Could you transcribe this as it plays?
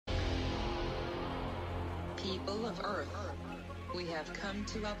People of Earth, we have come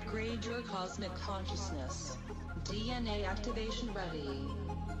to upgrade your cosmic consciousness. DNA activation ready.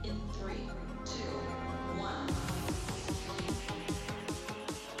 In 3, 2, 1.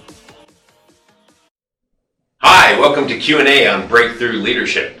 Hi, welcome to Q&A on Breakthrough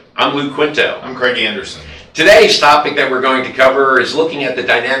Leadership. I'm Lou Quinto. I'm Craig Anderson. Today's topic that we're going to cover is looking at the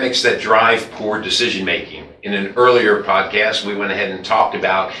dynamics that drive poor decision making. In an earlier podcast, we went ahead and talked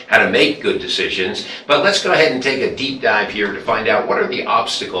about how to make good decisions, but let's go ahead and take a deep dive here to find out what are the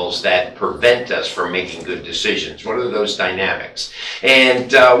obstacles that prevent us from making good decisions. What are those dynamics?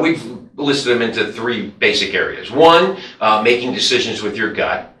 And we've listed them into three basic areas. One, making decisions with your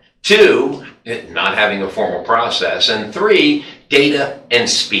gut. Two, not having a formal process. And three, data and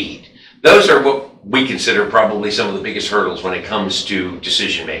speed. Those are what we consider probably some of the biggest hurdles when it comes to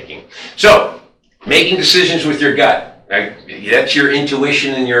decision making. So, making decisions with your gut, right? That's your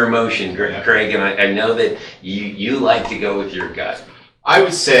intuition and your emotion, Craig, and I know that you like to go with your gut. I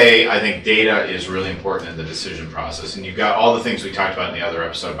would say I think data is really important in the decision process, and you've got all the things we talked about in the other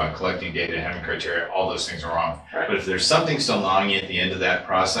episode about collecting data, having criteria, all those things are wrong. Right. But if there's something still gnawing you at the end of that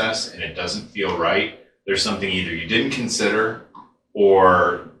process and it doesn't feel right, there's something either you didn't consider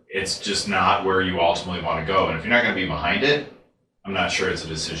or it's just not where you ultimately want to go. And if you're not going to be behind it, I'm not sure it's a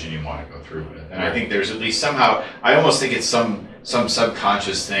decision you want to go through with. And I think there's at least somehow, I almost think it's some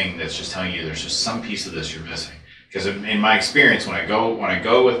subconscious thing that's just telling you there's just some piece of this you're missing. Because in my experience, when I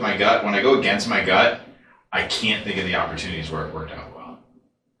go with my gut, when I go against my gut, I can't think of the opportunities where it worked out well.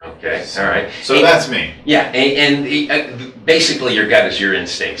 Okay, all right. So that's me. Yeah, and basically your gut is your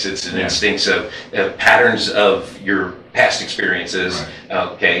instincts. It's an instincts of patterns of your past experiences,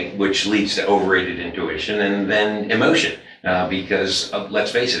 right. Okay, which leads to overrated intuition and then emotion. Because let's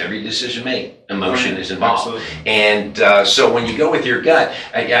face it, every decision made, emotion is involved. Absolutely. And so when you go with your gut,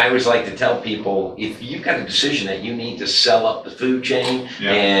 I always like to tell people, if you've got a decision that you need to sell up the food chain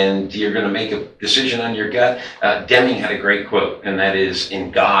and you're going to make a decision on your gut, Deming had a great quote, and that is,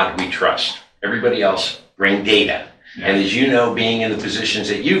 "In God we trust. Everybody else bring data." Yeah. And as you know, being in the positions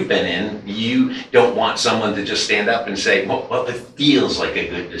that you've been in, you don't want someone to just stand up and say, well, it feels like a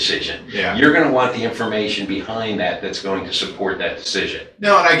good decision. Yeah. You're going to want the information behind that that's going to support that decision.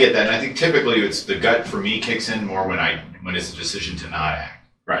 No, and I get that. And I think typically it's the gut for me kicks in more when it's a decision to not act.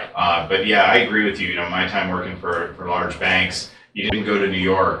 Right. But yeah, I agree with you. You know, my time working for large banks, you didn't go to New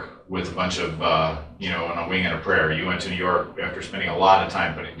York with a bunch of, on a wing and a prayer. You went to New York after spending a lot of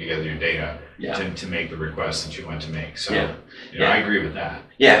time putting together your data to make the request that you went to make. So, I agree with that.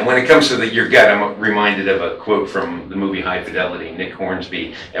 Yeah, and when it comes to your gut, I'm reminded of a quote from the movie High Fidelity. Nick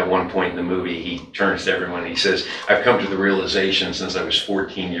Hornsby, at one point in the movie, he turns to everyone and he says, "I've come to the realization since I was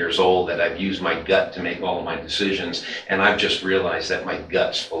 14 years old that I've used my gut to make all of my decisions, and I've just realized that my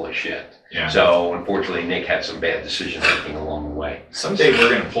gut's full of shit." Yeah. So, unfortunately, Nick had some bad decision making along the way. Someday we're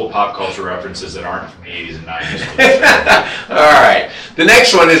going to pull pop culture references that aren't from the 80s and 90s. All right. The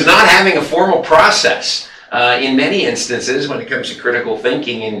next one is not having a formal process. In many instances, when it comes to critical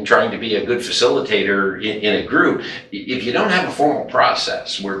thinking and trying to be a good facilitator in a group, if you don't have a formal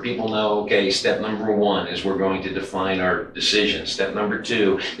process where people know, okay, step number 1 is we're going to define our decision. Step number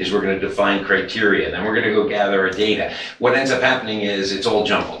 2 is we're going to define criteria. Then we're going to go gather our data. What ends up happening is it's all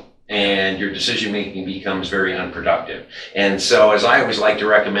jumbled, and your decision-making becomes very unproductive. And so, as I always like to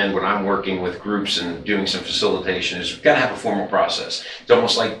recommend when I'm working with groups and doing some facilitation, is we've got to have a formal process. It's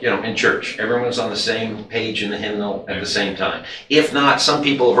almost like, in church. Everyone's on the same page in the hymnal at the same time. If not, some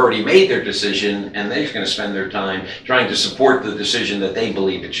people have already made their decision, and they're going to spend their time trying to support the decision that they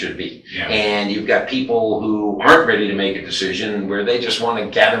believe it should be. Yeah. And you've got people who aren't ready to make a decision, where they just want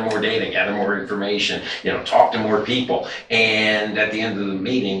to gather more data, gather more information, talk to more people. And at the end of the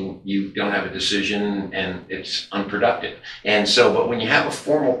meeting, you don't have a decision and it's unproductive. And so, but when you have a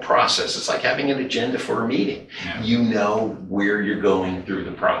formal process, it's like having an agenda for a meeting. Yeah. You know where you're going through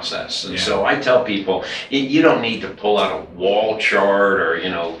the process. And so I tell people, you don't need to pull out a wall chart or,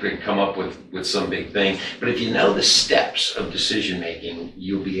 come up with some big thing. But if you know the steps of decision making,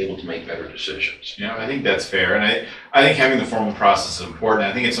 you'll be able to make better decisions. Yeah, I think that's fair. And I think having the formal process is important.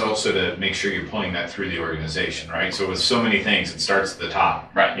 I think it's also to make sure you're pulling that through the organization, right? So with so many things, it starts at the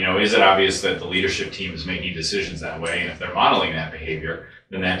top. Right. Is it obvious that the leadership team is making decisions that way? And if they're modeling that behavior,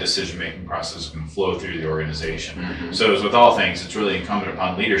 then that decision-making process can flow through the organization. Mm-hmm. So as with all things, it's really incumbent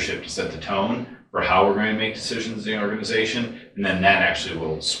upon leadership to set the tone for how we're going to make decisions in the organization, and then that actually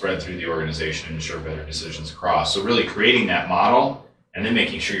will spread through the organization and ensure better decisions across. So really creating that model and then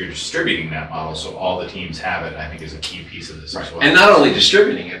making sure you're distributing that model so all the teams have it, I think is a key piece of this as well. And not only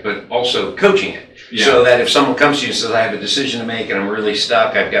distributing it, but also coaching it. Yeah. So that if someone comes to you and says, I have a decision to make and I'm really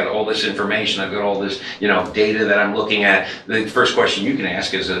stuck, I've got all this information, I've got all this, data that I'm looking at, the first question you can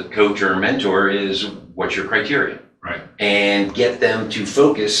ask as a coach or a mentor is, what's your criteria? Right. And get them to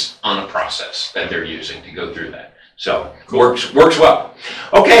focus on a process that they're using to go through that. So works well.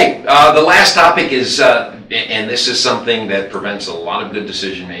 Okay, the last topic is, and this is something that prevents a lot of good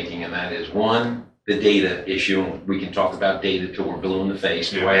decision making, and that is one, the data issue. We can talk about data till we're blue in the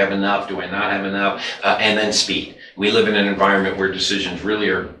face. Do I have enough? Do I not have enough? And then speed. We live in an environment where decisions really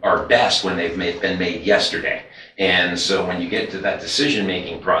are best when they've been made yesterday. And so when you get to that decision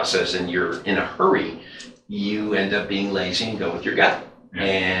making process and you're in a hurry, you end up being lazy and go with your gut. Yeah.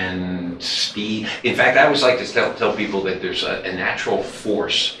 And speed. In fact, I always like to tell people that there's a natural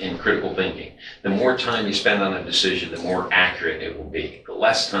force in critical thinking. The more time you spend on a decision, the more accurate it will be. The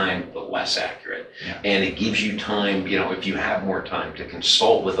less time, the less accurate. Yeah. And it gives you time, if you have more time, to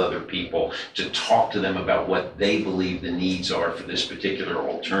consult with other people, to talk to them about what they believe the needs are for this particular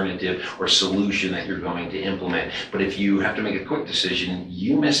alternative or solution that you're going to implement. But if you have to make a quick decision,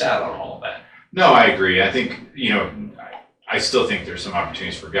 you miss out on all of that. No, I agree. I think, I still think there's some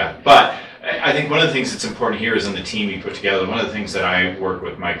opportunities for gut. But I think one of the things that's important here is in the team you put together. One of the things that I work on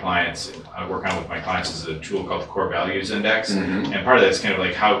with my clients is a tool called the Core Values Index. Mm-hmm. And part of that's kind of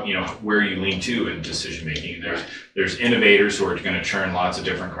like how, where you lean to in decision making. There's innovators who are going to churn lots of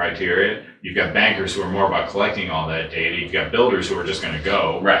different criteria. You've got bankers who are more about collecting all that data. You've got builders who are just going to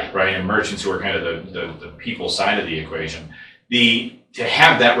go. Right. And merchants who are kind of the people side of the equation. To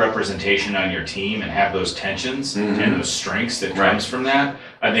have that representation on your team and have those tensions mm-hmm. and those strengths that comes from that,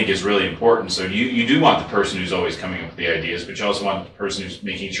 I think is really important. So you do want the person who's always coming up with the ideas, but you also want the person who's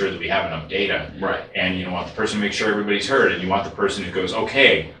making sure that we have enough data. Right. And you want the person to make sure everybody's heard, and you want the person who goes,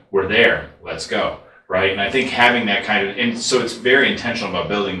 okay, we're there, let's go. Right. And I think having that and so it's very intentional about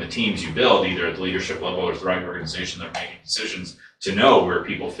building the teams you build, either at the leadership level or the right organization that are making decisions, to know where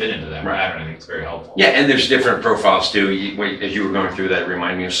people fit into that pattern. I think it's very helpful. Yeah, and there's different profiles too. As you were going through that, it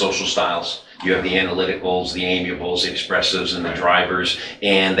reminded me of social styles. You have the analyticals, the amiables, the expressives, and the drivers,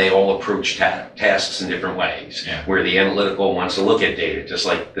 and they all approach tasks in different ways. Yeah. Where the analytical wants to look at data, just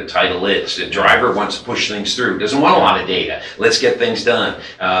like the title is. The driver wants to push things through, doesn't want a lot of data. Let's get things done.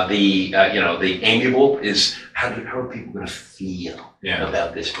 The amiable is how are people going to feel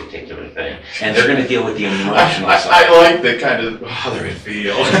about this particular thing, and they're going to deal with the emotional side. I like the kind of how they're going to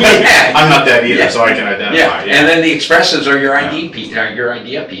feel. I'm not that either, so I can identify. Yeah. And then the expressives are your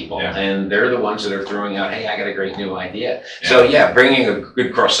idea people, and they're the ones that are throwing out, hey, I got a great new idea. Yeah. So bringing a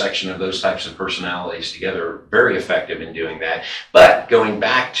good cross section of those types of personalities together are very effective in doing that. But going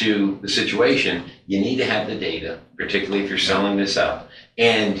back to the situation, you need to have the data, particularly if you're selling this up.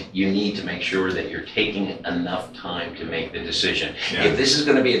 And you need to make sure that you're taking enough time to make the decision. Yeah. If this is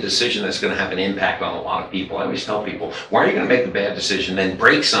going to be a decision that's going to have an impact on a lot of people, I always tell people, why are you going to make the bad decision, then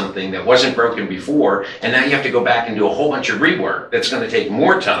break something that wasn't broken before, and now you have to go back and do a whole bunch of rework that's going to take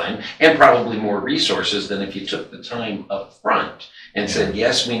more time and probably more resources than if you took the time up front and said,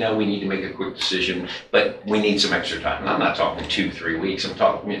 yes, we know we need to make a quick decision, but we need some extra time. And I'm not talking 2-3 weeks. I'm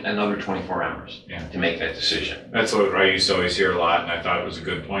talking another 24 hours to make that decision. That's what I used to always hear a lot, and I thought it was a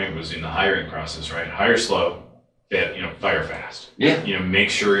good point, was in the hiring process, right? Hire slow, fire fast. Yeah. Make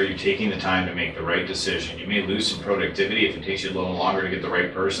sure you're taking the time to make the right decision. You may lose some productivity if it takes you a little longer to get the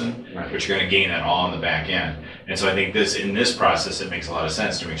right person, but you're going to gain that all on the back end. And so I think in this process, it makes a lot of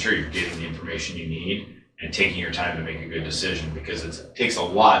sense to make sure you're getting the information you need and taking your time to make a good decision, because it takes a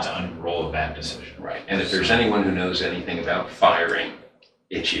lot to unroll a bad decision. Right. And if there's anyone who knows anything about firing,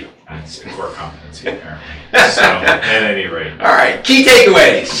 it's you. That's a core competency, apparently. So, at any rate. All right. Key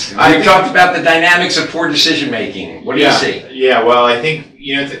takeaways. We talked about the dynamics of poor decision making. What do you see? Yeah. Well, I think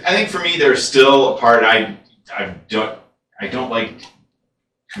I think for me, there's still a part I don't like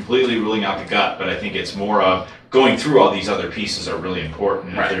completely ruling out the gut, but I think it's more of going through all these other pieces are really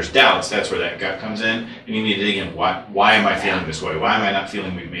important. And if there's doubts, that's where that gut comes in, and you need to dig in. Why am I feeling this way? Why am I not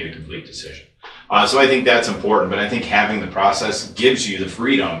feeling we've made a complete decision? So I think that's important, but I think having the process gives you the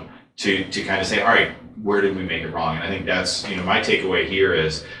freedom to kind of say, all right, where did we make it wrong? And I think that's, my takeaway here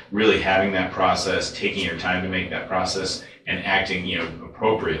is really having that process, taking your time to make that process, and acting,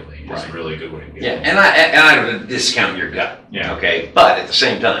 appropriately is a really good way to get it. And I don't discount your gut. Yeah. Okay. But at the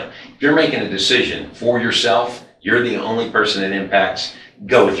same time, if you're making a decision for yourself, you're the only person it impacts.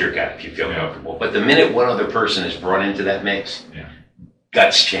 Go with your gut if you feel comfortable. But the minute one other person is brought into that mix,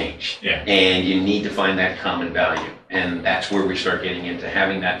 guts change. Yeah. And you need to find that common value. And that's where we start getting into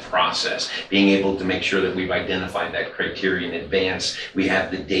having that process, being able to make sure that we've identified that criteria in advance. We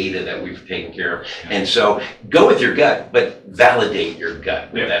have the data that we've taken care of. And so go with your gut, but validate your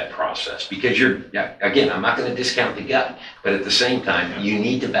gut with that process, because again, I'm not going to discount the gut, but at the same time, you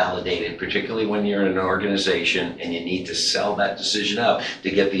need to validate it, particularly when you're in an organization and you need to sell that decision up to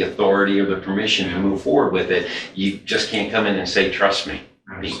get the authority or the permission to move forward with it. You just can't come in and say, trust me.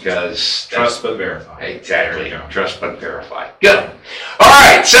 Because trust but verify. Exactly. Trust but verify. Good. All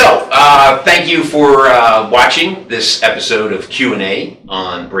right. So thank you for watching this episode of Q&A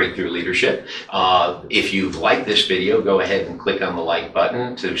on Breakthrough Leadership. If you've liked this video, go ahead and click on the like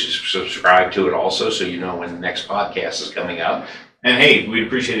button to subscribe to it also, so you know when the next podcast is coming up. And hey, we'd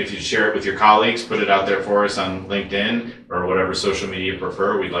appreciate it if you'd share it with your colleagues, put it out there for us on LinkedIn or whatever social media you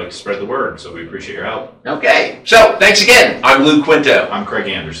prefer. We'd like to spread the word, so we appreciate your help. Okay, so thanks again. I'm Lou Quinto. I'm Craig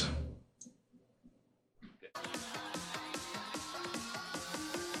Anderson.